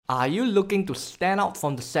Are you looking to stand out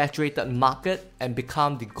from the saturated market and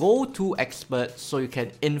become the go-to expert so you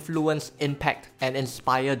can influence, impact, and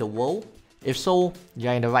inspire the world? If so,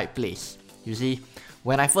 you're in the right place. You see,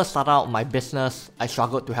 when I first started out my business, I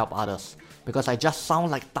struggled to help others because I just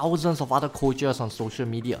sound like thousands of other coaches on social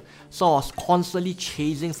media. So I was constantly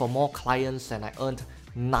chasing for more clients and I earned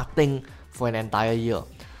nothing for an entire year.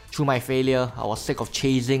 Through my failure, I was sick of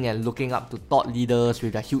chasing and looking up to thought leaders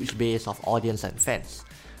with a huge base of audience and fans.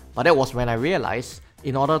 But that was when I realized,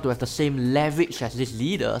 in order to have the same leverage as these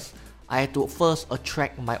leaders, I had to first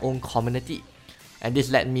attract my own community. And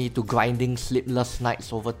this led me to grinding sleepless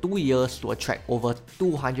nights over 2 years to attract over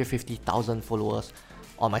 250,000 followers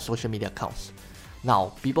on my social media accounts.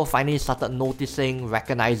 Now, people finally started noticing,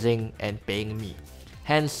 recognizing, and paying me.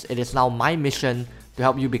 Hence, it is now my mission to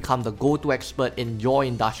help you become the go-to expert in your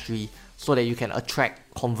industry so that you can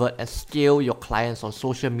attract, convert, and scale your clients on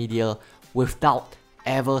social media without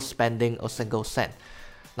ever spending a single cent.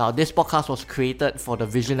 Now, this podcast was created for the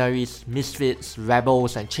visionaries, misfits,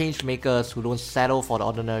 rebels, and change makers who don't settle for the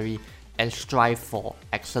ordinary and strive for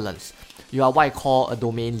excellence. You are what I call a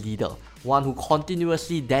domain leader, one who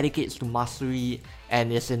continuously dedicates to mastery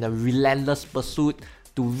and is in a relentless pursuit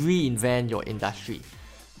to reinvent your industry.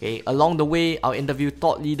 Okay, along the way, I'll interview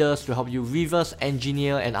thought leaders to help you reverse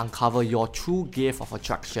engineer and uncover your true gift of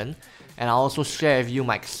attraction. And I'll also share with you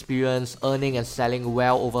my experience earning and selling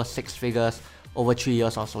well over 6 figures over 3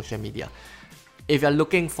 years on social media. If you're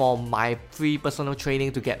looking for my free personal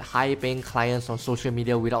training to get high-paying clients on social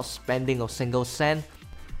media without spending a single cent,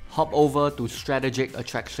 hop over to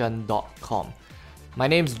strategicattraction.com. My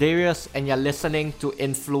name's Darius and you're listening to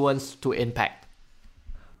Influence to Impact.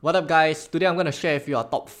 What up guys? Today I'm going to share with you our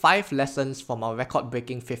top 5 lessons from our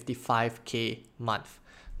record-breaking 55k month.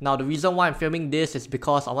 Now, the reason why I'm filming this is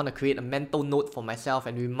because I want to create a mental note for myself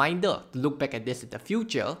and reminder to look back at this in the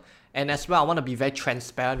future. And as well, I want to be very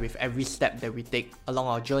transparent with every step that we take along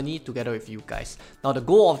our journey together with you guys. Now, the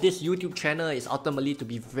goal of this YouTube channel is ultimately to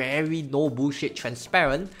be very no bullshit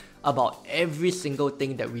transparent about every single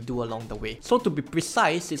thing that we do along the way. So to be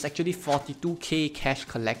precise, it's actually 42k cash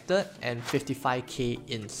collected and 55k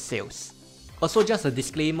in sales. Also, just a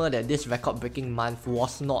disclaimer that this record-breaking month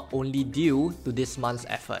was not only due to this month's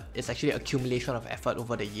effort, it's actually accumulation of effort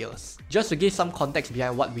over the years. Just to give some context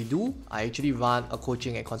behind what we do, I actually run a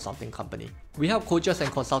coaching and consulting company. We help coaches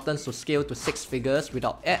and consultants to scale to 6 figures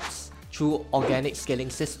without ads through organic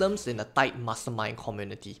scaling systems in a tight mastermind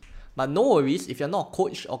community. But no worries, if you're not a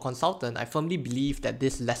coach or consultant, I firmly believe that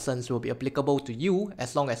these lessons will be applicable to you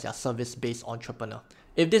as long as you're a service-based entrepreneur.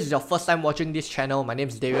 If this is your first time watching this channel, my name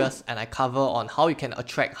is Darius and I cover on how you can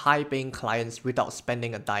attract high-paying clients without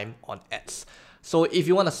spending a dime on ads. So if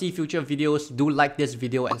you want to see future videos, do like this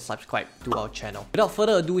video and subscribe to our channel. Without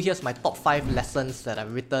further ado, here's my top 5 lessons that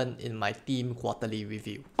I've written in my team quarterly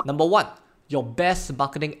review. Number 1. Your best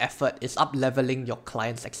marketing effort is up-leveling your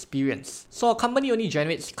client's experience. So our company only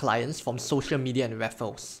generates clients from social media and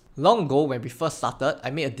referrals. Long ago, when we first started, I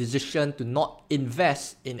made a decision to not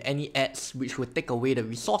invest in any ads which would take away the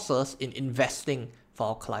resources in investing for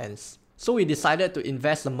our clients. So we decided to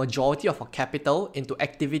invest the majority of our capital into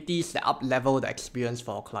activities that up-level the experience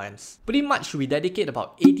for our clients. Pretty much we dedicate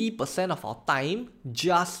about 80% of our time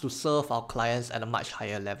just to serve our clients at a much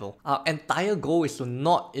higher level. Our entire goal is to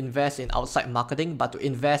not invest in outside marketing but to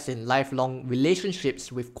invest in lifelong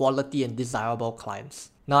relationships with quality and desirable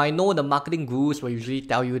clients. Now I know the marketing gurus will usually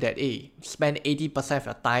tell you that, hey, spend 80% of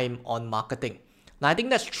your time on marketing. Now I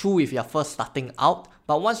think that's true if you're first starting out,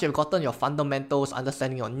 but once you've gotten your fundamentals,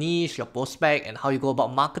 understanding your niche, your prospect, and how you go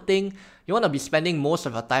about marketing, you want to be spending most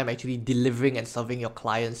of your time actually delivering and serving your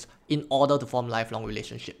clients in order to form lifelong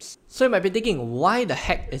relationships. So you might be thinking, why the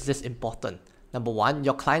heck is this important? Number 1,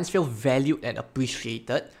 your clients feel valued and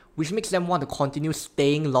appreciated, which makes them want to continue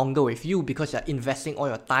staying longer with you because you're investing all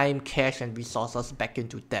your time, cash, and resources back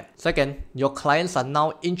into them. Second, your clients are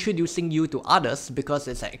now introducing you to others because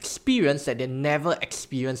it's an experience that they never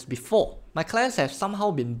experienced before. My clients have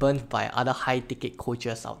somehow been burnt by other high-ticket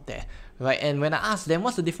coaches out there, right? And when I ask them,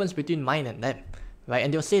 what's the difference between mine and them? Right?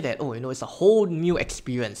 And they'll say that, oh, it's a whole new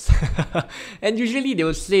experience. And usually they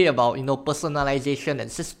will say about, personalization and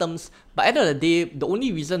systems. But at the end of the day, the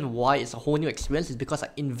only reason why it's a whole new experience is because I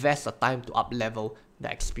invest the time to up-level the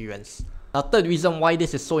experience. Now, third reason why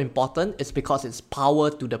this is so important is because it's power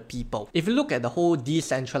to the people. If you look at the whole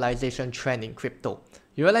decentralization trend in crypto,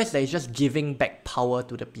 you realize that it's just giving back power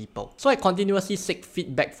to the people. So I continuously seek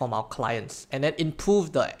feedback from our clients and then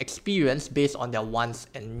improve the experience based on their wants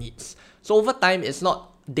and needs. So over time, it's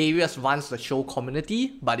not Darius runs the show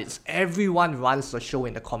community, but it's everyone runs the show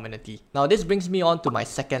in the community. Now this brings me on to my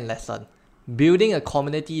second lesson. Building a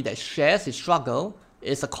community that shares its struggle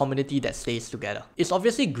is a community that stays together. It's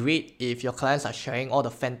obviously great if your clients are sharing all the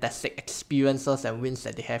fantastic experiences and wins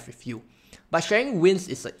that they have with you. But sharing wins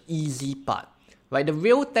is an easy part, right? The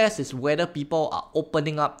real test is whether people are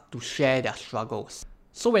opening up to share their struggles.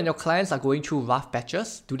 So when your clients are going through rough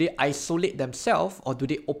patches, do they isolate themselves or do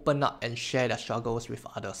they open up and share their struggles with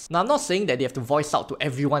others? Now, I'm not saying that they have to voice out to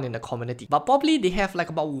everyone in the community, but probably they have like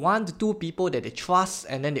about 1 to 2 people that they trust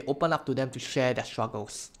and then they open up to them to share their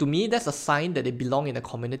struggles. To me, that's a sign that they belong in the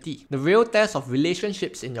community. The real test of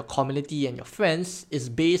relationships in your community and your friends is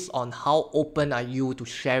based on how open are you to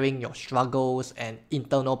sharing your struggles and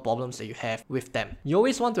internal problems that you have with them. You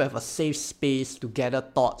always want to have a safe space to gather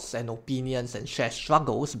thoughts and opinions and share struggles,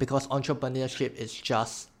 because entrepreneurship is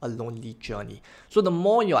just a lonely journey. So the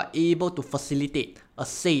more you are able to facilitate a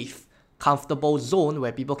safe, comfortable zone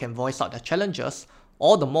where people can voice out their challenges,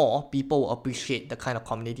 all the more people will appreciate the kind of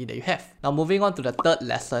community that you have. Now, moving on to the third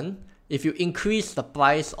lesson, if you increase the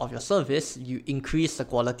price of your service, you increase the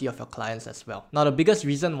quality of your clients as well. Now, the biggest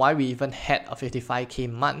reason why we even had a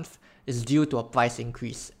 55K month is due to a price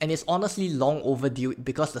increase, and it's honestly long overdue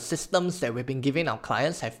because the systems that we've been giving our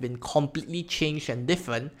clients have been completely changed and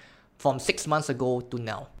different from 6 months ago to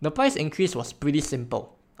now. The price increase was pretty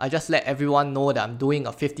simple. I just let everyone know that I'm doing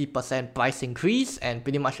a 50% price increase and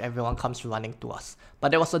pretty much everyone comes running to us. But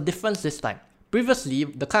there was a difference this time. Previously,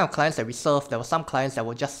 the kind of clients that we served, there were some clients that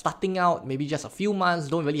were just starting out, maybe just a few months,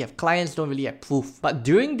 don't really have clients, don't really have proof. But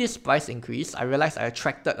during this price increase, I realized I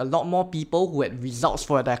attracted a lot more people who had results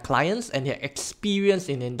for their clients and had experience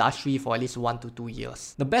in the industry for at least 1 to 2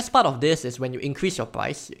 years. The best part of this is when you increase your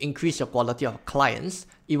price, you increase your quality of clients,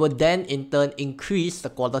 it will then in turn increase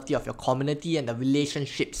the quality of your community and the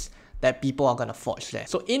relationships that people are going to forge there.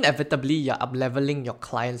 So inevitably, you're up-leveling your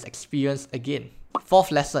client's experience again.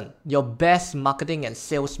 Fourth lesson, your best marketing and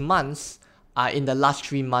sales months are in the last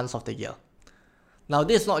 3 months of the year. Now,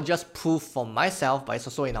 this is not just proof for myself, but it's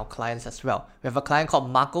also in our clients as well. We have a client called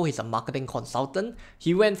Marco, he's a marketing consultant.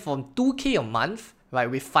 He went from 2K a month,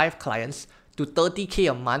 right, with 5 clients to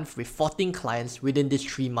 30K a month with 14 clients within these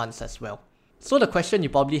 3 months as well. So the question you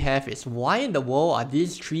probably have is, why in the world are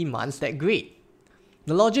these 3 months that great?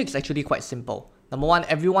 The logic is actually quite simple. Number one,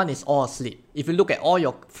 everyone is all asleep. If you look at all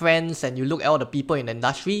your friends and you look at all the people in the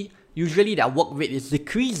industry, usually their work rate is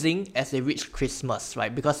decreasing as they reach Christmas,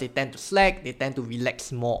 right? Because they tend to slack, they tend to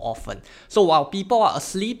relax more often. So while people are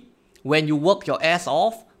asleep, when you work your ass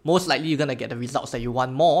off, most likely you're gonna get the results that you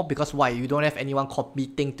want more, because why? You don't have anyone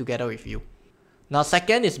competing together with you. Now,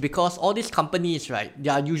 second is because all these companies, right, they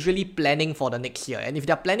are usually planning for the next year. And if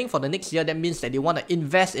they're planning for the next year, that means that they want to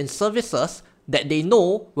invest in services that they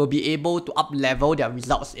know will be able to up-level their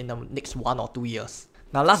results in the next 1 or 2 years.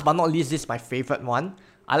 Now, last but not least, this is my favorite one.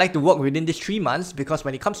 I like to work within these 3 months because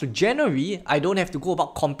when it comes to January, I don't have to go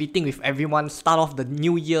about competing with everyone, start off the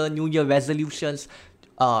new year resolutions,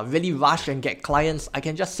 really rush and get clients. I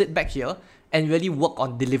can just sit back here and really work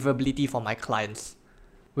on deliverability for my clients.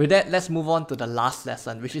 With that, let's move on to the last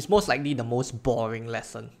lesson, which is most likely the most boring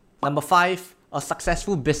lesson. Number 5, a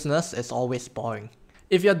successful business is always boring.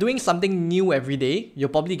 If you're doing something new every day, you'll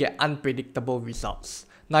probably get unpredictable results.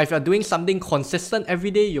 Now, if you're doing something consistent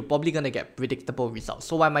every day, you're probably going to get predictable results.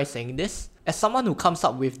 So why am I saying this? As someone who comes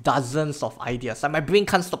up with dozens of ideas, like my brain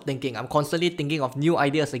can't stop thinking, I'm constantly thinking of new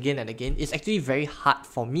ideas again and again, it's actually very hard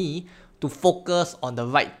for me to focus on the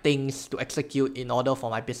right things to execute in order for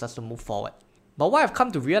my business to move forward. But what I've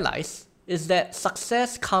come to realize is that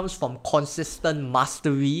success comes from consistent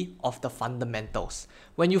mastery of the fundamentals.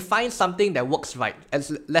 When you find something that works right,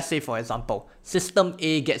 as let's say for example, System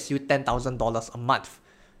A gets you $10,000 a month,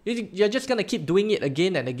 you're just going to keep doing it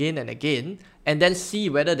again and again and again, and then see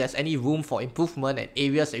whether there's any room for improvement and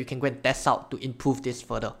areas that you can go and test out to improve this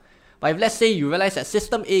further. But if let's say you realize that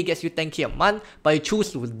System A gets you 10K a month, but you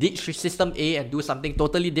choose to ditch System A and do something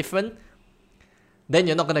totally different, then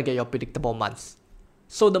you're not going to get your predictable months.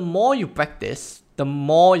 So the more you practice, the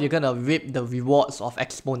more you're going to reap the rewards of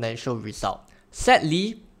exponential result.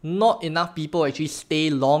 Sadly, not enough people actually stay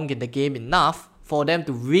long in the game enough for them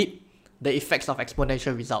to reap the effects of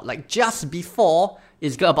exponential result. Like just before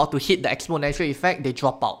it's about to hit the exponential effect, they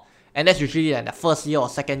drop out. And that's usually in the first year or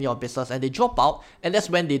second year of business, and they drop out, and that's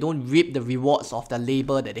when they don't reap the rewards of the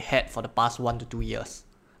labor that they had for the past 1 to 2 years.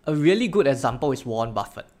 A really good example is Warren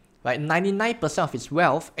Buffett. Right, 99% of his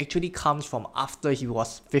wealth actually comes from after he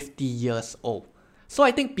was 50 years old. So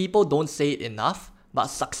I think people don't say it enough, but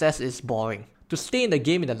success is boring. To stay in the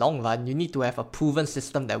game in the long run, you need to have a proven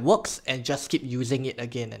system that works and just keep using it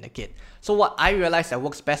again and again. So what I realized that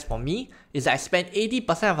works best for me is that I spend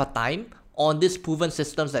 80% of the time on these proven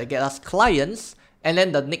systems that get us clients, And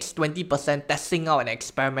then the next 20% testing out and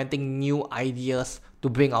experimenting new ideas to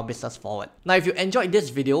bring our business forward. Now, if you enjoyed this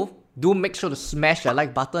video, do make sure to smash that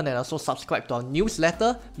like button and also subscribe to our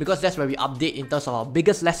newsletter, because that's where we update in terms of our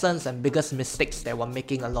biggest lessons and biggest mistakes that we're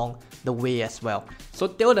making along the way as well. So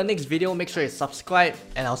till the next video, make sure you subscribe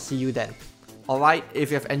and I'll see you then. Alright,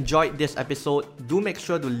 if you have enjoyed this episode, do make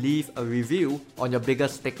sure to leave a review on your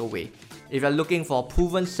biggest takeaway. If you're looking for a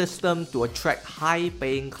proven system to attract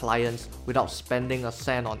high-paying clients without spending a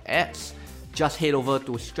cent on ads, just head over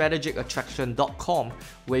to strategicattraction.com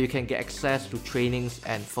where you can get access to trainings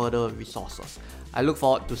and further resources. I look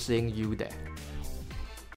forward to seeing you there.